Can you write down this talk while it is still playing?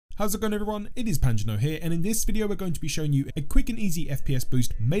How's it going everyone? It is Panjno here, and in this video we're going to be showing you a quick and easy FPS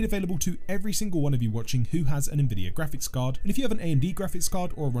boost made available to every single one of you watching who has an Nvidia graphics card. And if you have an AMD graphics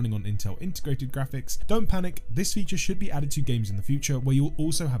card or are running on Intel integrated graphics, don't panic, this feature should be added to games in the future where you'll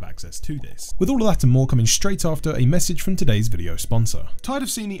also have access to this. With all of that and more coming straight after a message from today's video sponsor. Tired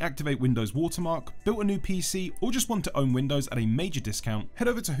of seeing the Activate Windows watermark, built a new PC, or just want to own Windows at a major discount? Head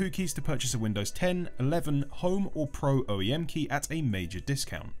over to Whokeys to purchase a Windows 10, 11, Home or Pro OEM key at a major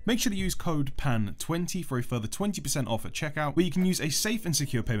discount. Make sure to use code PAN20 for a further 20% off at checkout, where you can use a safe and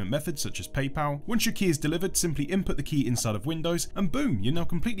secure payment method such as PayPal. Once your key is delivered, simply input the key inside of Windows and boom, you're now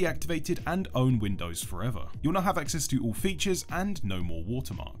completely activated and own Windows forever. You'll now have access to all features and no more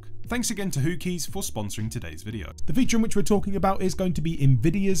watermark. Thanks again to Whokeys for sponsoring today's video. The feature in which we're talking about is going to be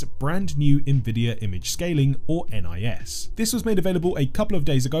Nvidia's brand new Nvidia Image Scaling, or NIS. This was made available a couple of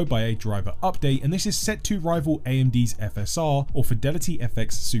days ago by a driver update, and this is set to rival AMD's FSR, or Fidelity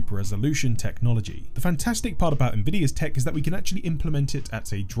FX Super Resolution technology. The fantastic part about Nvidia's tech is that we can actually implement it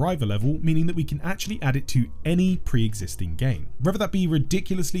at a driver level, meaning that we can actually add it to any pre-existing game. Whether that be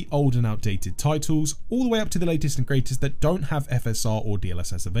ridiculously old and outdated titles, all the way up to the latest and greatest that don't have FSR or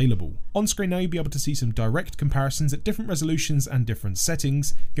DLSS available. On screen now you'll be able to see some direct comparisons at different resolutions and different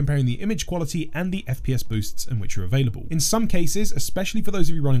settings, comparing the image quality and the FPS boosts in which are available. In some cases, especially for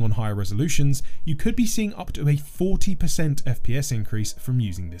those of you running on higher resolutions, you could be seeing up to a 40% FPS increase from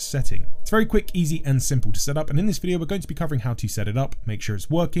using this setting. It's very quick, easy and simple to set up, and in this video we're going to be covering how to set it up, make sure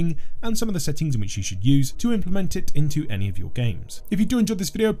it's working, and some of the settings in which you should use to implement it into any of your games. If you do enjoy this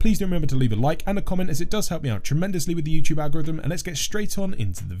video, please do remember to leave a like and a comment, as it does help me out tremendously with the YouTube algorithm, and let's get straight on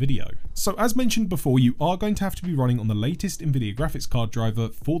into the video. So as mentioned before, you are going to have to be running on the latest Nvidia graphics card driver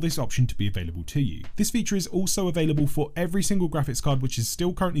for this option to be available to you. This feature is also available for every single graphics card which is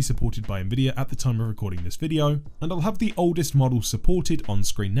still currently supported by Nvidia at the time of recording this video, and I'll have the oldest model supported on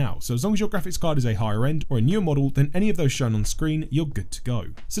screen now. So as long as your graphics card is a higher end or a newer model than any of those shown on screen, you're good to go.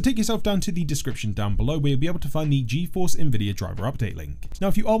 So take yourself down to the description down below where you'll be able to find the GeForce Nvidia driver update link. Now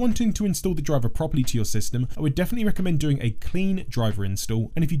if you are wanting to install the driver properly to your system, I would definitely recommend doing a clean driver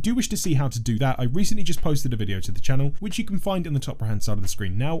install, and if you do wish to see how to do that, I recently just posted a video to the channel which you can find in the top right hand side of the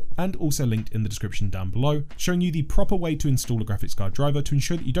screen now, and also linked in the description down below, showing you the proper way to install a graphics card driver to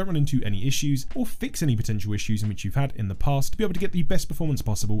ensure that you don't run into any issues or fix any potential issues in which you've had in the past, to be able to get the best performance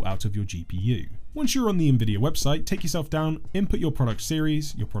possible out of your GPU. Once you're on the Nvidia website, take yourself down, input your product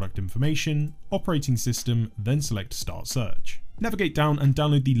series, your product information, operating system, then select Start Search. Navigate down and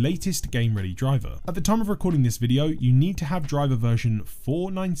download the latest game ready driver. At the time of recording this video, you need to have driver version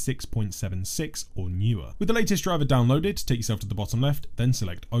 496.76 or newer. With the latest driver downloaded, take yourself to the bottom left, then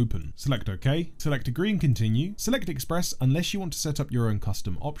select Open. Select OK, select Agree and Continue, select Express unless you want to set up your own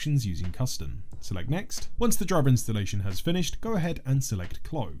custom options using Custom. Select Next. Once the driver installation has finished, go ahead and select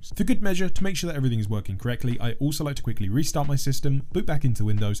Close. For good measure, to make sure that everything is working correctly, I also like to quickly restart my system, boot back into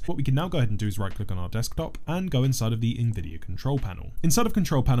Windows. What we can now go ahead and do is right click on our desktop and go inside of the Nvidia control panel. Inside of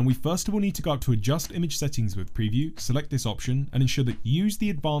control panel, we first of all need to go up to adjust image settings with preview, select this option and ensure that use the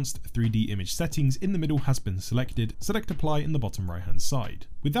advanced 3D image settings in the middle has been selected. Select apply in the bottom right hand side.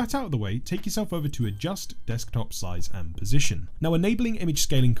 With that out of the way, take yourself over to adjust desktop size and position. Now enabling image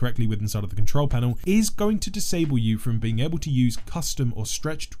scaling correctly with inside of the control panel is going to disable you from being able to use custom or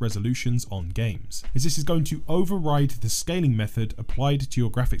stretched resolutions on games, as this is going to override the scaling method applied to your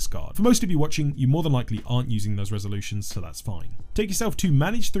graphics card. For most of you watching, you more than likely aren't using those resolutions, so that's fine. Take yourself to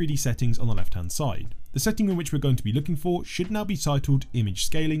manage 3D settings on the left hand side. The setting in which we're going to be looking for should now be titled Image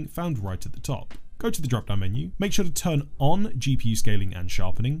Scaling, found right at the top. Go to the drop down menu, make sure to turn on GPU scaling and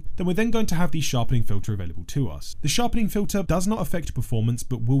sharpening, then we're then going to have the sharpening filter available to us. The sharpening filter does not affect performance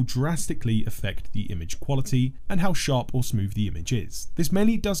but will drastically affect the image quality and how sharp or smooth the image is. This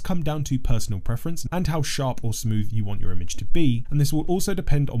mainly does come down to personal preference and how sharp or smooth you want your image to be, and this will also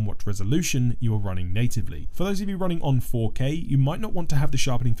depend on what resolution you are running natively. For those of you running on 4K, you might not want to have the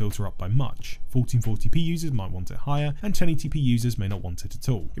sharpening filter up by much. 1440p users might want it higher and 1080p users may not want it at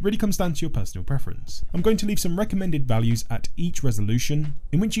all. It really comes down to your personal preference. I'm going to leave some recommended values at each resolution,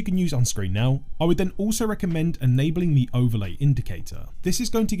 in which you can use on screen now. I would then also recommend enabling the overlay indicator. This is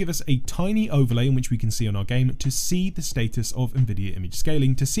going to give us a tiny overlay in which we can see on our game to see the status of Nvidia image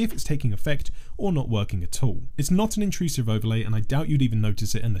scaling, to see if it's taking effect or not working at all. It's not an intrusive overlay and I doubt you'd even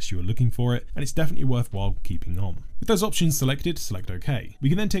notice it unless you were looking for it, and it's definitely worthwhile keeping on. With those options selected, select OK. We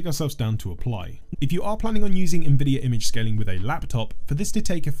can then take ourselves down to apply. If you are planning on using Nvidia image scaling with a laptop, for this to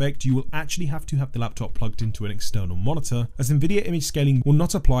take effect, you will actually have to have the laptop plugged into an external monitor, as Nvidia image scaling will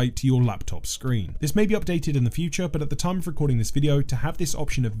not apply to your laptop screen. This may be updated in the future, but at the time of recording this video, to have this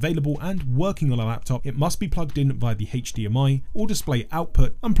option available and working on a laptop, it must be plugged in via the HDMI or display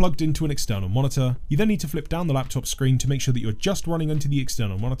output and plugged into an external monitor. You then need to flip down the laptop screen to make sure that you're just running onto the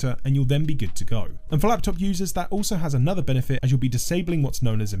external monitor, and you'll then be good to go. And for laptop users, that also has another benefit, as you'll be disabling what's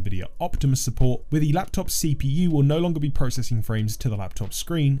known as Nvidia Up NIS support, where the laptop CPU will no longer be processing frames to the laptop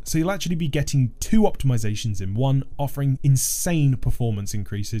screen, so you'll actually be getting two optimizations in one, offering insane performance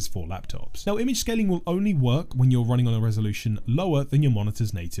increases for laptops. Now, image scaling will only work when you're running on a resolution lower than your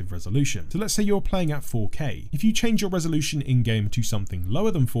monitor's native resolution. So let's say you're playing at 4K. If you change your resolution in-game to something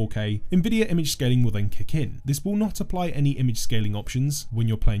lower than 4K, Nvidia image scaling will then kick in. This will not apply any image scaling options when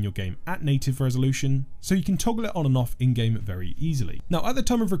you're playing your game at native resolution, so you can toggle it on and off in-game very easily. Now, at the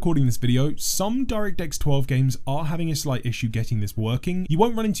time of recording this video, some DirectX 12 games are having a slight issue getting this working. You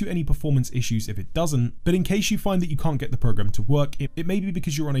won't run into any performance issues if it doesn't, but in case you find that you can't get the program to work, it may be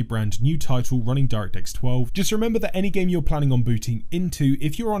because you're on a brand new title running DirectX 12. Just remember that any game you're planning on booting into,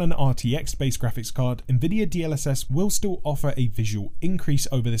 if you're on an RTX based graphics card, Nvidia DLSS will still offer a visual increase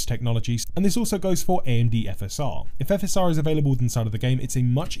over this technology, and this also goes for AMD FSR. If FSR is available inside of the game, it's a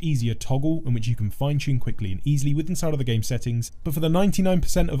much easier toggle in which you can fine-tune quickly and easily with inside of the game settings, but for the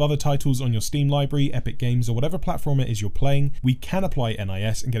 99% of other titles on your Steam library, Epic Games, or whatever platform it is you're playing, we can apply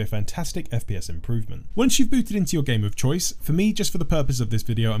NIS and get a fantastic FPS improvement. Once you've booted into your game of choice, for me, just for the purpose of this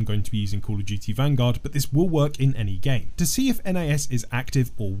video, I'm going to be using Call of Duty Vanguard, but this will work in any game. To see if NIS is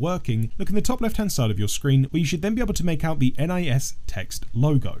active or working, look in the top left-hand side of your screen, where you should then be able to make out the NIS text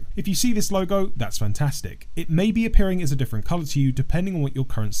logo. If you see this logo, that's fantastic. It may be appearing as a different color to you depending on what your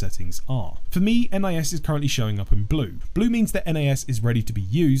current settings are. For me, NIS is currently showing up in blue. Blue means that NIS is ready to be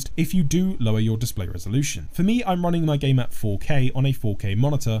used if you do lower your display resolution. For me, I'm running my game at 4K on a 4K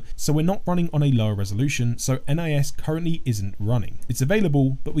monitor, so we're not running on a lower resolution, so NIS currently isn't running. It's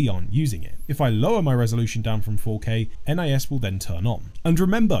available, but we aren't using it. If I lower my resolution down from 4K, NIS will then turn on. And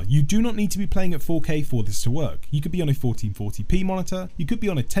remember, you do not need to be playing at 4K for this to work. You could be on a 1440p monitor, you could be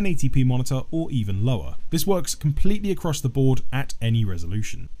on a 1080p monitor, or even lower. This works completely across the board at any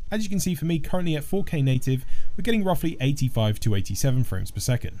resolution. As you can see, for me, currently at 4K native, we're getting roughly 85 to 87 frames per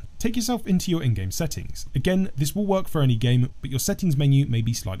second. Take yourself into your in-game settings. Again, this will work for any game, but your settings menu may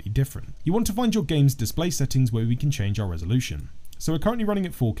be slightly different. You want to find your game's display settings where we can change our resolution. So we're currently running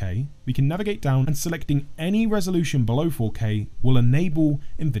at 4K, we can navigate down, and selecting any resolution below 4K will enable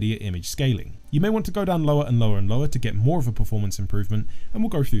Nvidia image scaling. You may want to go down lower and lower and lower to get more of a performance improvement, and we'll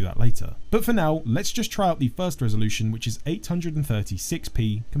go through that later. But for now, let's just try out the first resolution, which is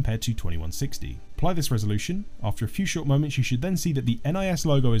 836p compared to 2160. Apply this resolution. After a few short moments, you should then see that the NIS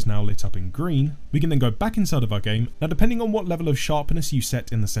logo is now lit up in green. We can then go back inside of our game. Now, depending on what level of sharpness you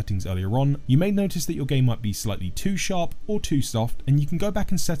set in the settings earlier on, you may notice that your game might be slightly too sharp or too soft, and you can go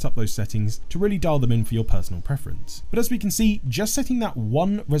back and set up those settings to really dial them in for your personal preference. But as we can see, just setting that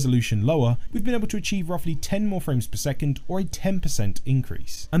one resolution lower, we've been able to achieve roughly 10 more frames per second, or a 10%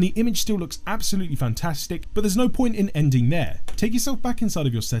 increase. And the image still looks absolutely fantastic, but there's no point in ending there. Take yourself back inside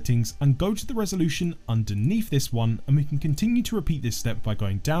of your settings and go to the resolution underneath this one, and we can continue to repeat this step by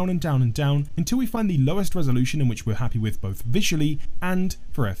going down and down and down until we find the lowest resolution in which we're happy with both visually and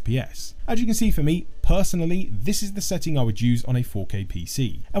for FPS. As you can see, for me personally, this is the setting I would use on a 4K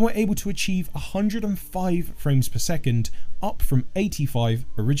PC, and we're able to achieve 105 frames per second, up from 85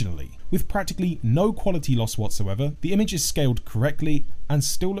 originally. With practically no quality loss whatsoever, the image is scaled correctly and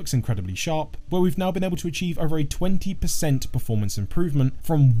still looks incredibly sharp, where we've now been able to achieve over a 20% performance improvement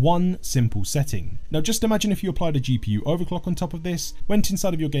from one simple setting. Now just imagine if you applied a GPU overclock on top of this, went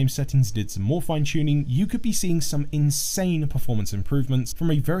inside of your game settings, did some more fine tuning, you could be seeing some insane performance improvements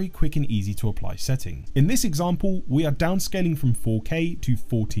from a very quick and easy to apply setting. In this example, we are downscaling from 4K to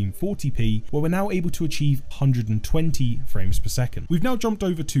 1440p, where we're now able to achieve 120 frames per second. We've now jumped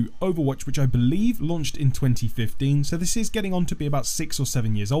over to Overwatch, which I believe launched in 2015, so this is getting on to be about 6 or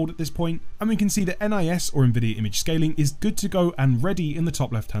 7 years old at this point, and we can see that NIS, or Nvidia image scaling, is good to go and ready in the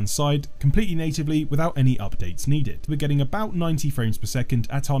top left hand side, completely natively without any updates needed. We're getting about 90 frames per second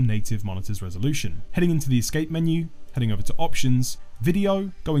at our native monitor's resolution. Heading into the escape menu, heading over to options,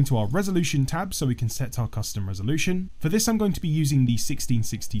 video, going to our resolution tab so we can set our custom resolution. For this, I'm going to be using the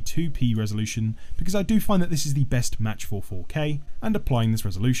 1662p resolution because I do find that this is the best match for 4K, and applying this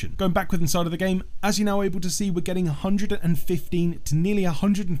resolution. Going backward inside of the game, as you're now able to see, we're getting 115 to nearly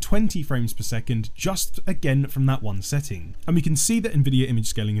 120 frames per second just again from that one setting. And we can see that Nvidia image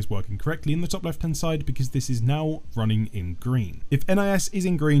scaling is working correctly in the top left hand side because this is now running in green. If NIS is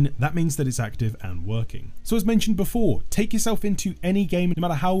in green, that means that it's active and working. So as mentioned before, take yourself into any game, no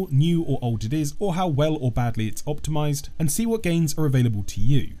matter how new or old it is, or how well or badly it's optimized, and see what gains are available to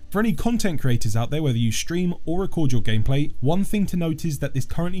you. For any content creators out there, whether you stream or record your gameplay, one thing to note is that this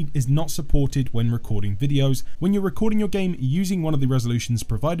currently is not supported when recording videos. When you're recording your game using one of the resolutions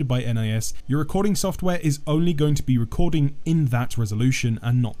provided by NIS, your recording software is only going to be recording in that resolution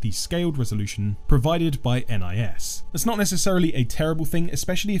and not the scaled resolution provided by NIS. That's not necessarily a terrible thing,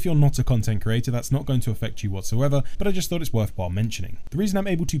 especially if you're not a content creator. That's not going to affect you whatsoever, but I just thought it's worthwhile mentioning. The reason I'm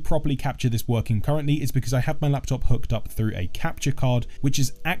able to properly capture this working currently is because I have my laptop hooked up through a capture card, which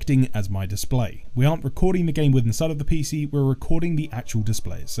is acting as my display. We aren't recording the game with inside of the PC, we're recording the actual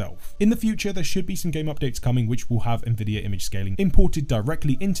display itself. In the future, there should be some game updates coming which will have Nvidia image scaling imported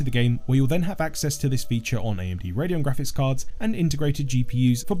directly into the game, where you'll then have access to this feature on AMD Radeon graphics cards and integrated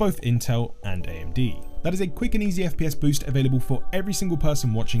GPUs for both Intel and AMD. That is a quick and easy FPS boost available for every single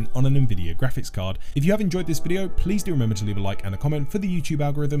person watching on an Nvidia graphics card. If you have enjoyed this video, please do remember to leave a like and a comment for the YouTube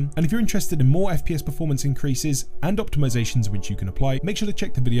algorithm. And if you're interested in more FPS performance increases and optimizations which you can apply, make sure to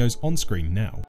check the videos on screen now.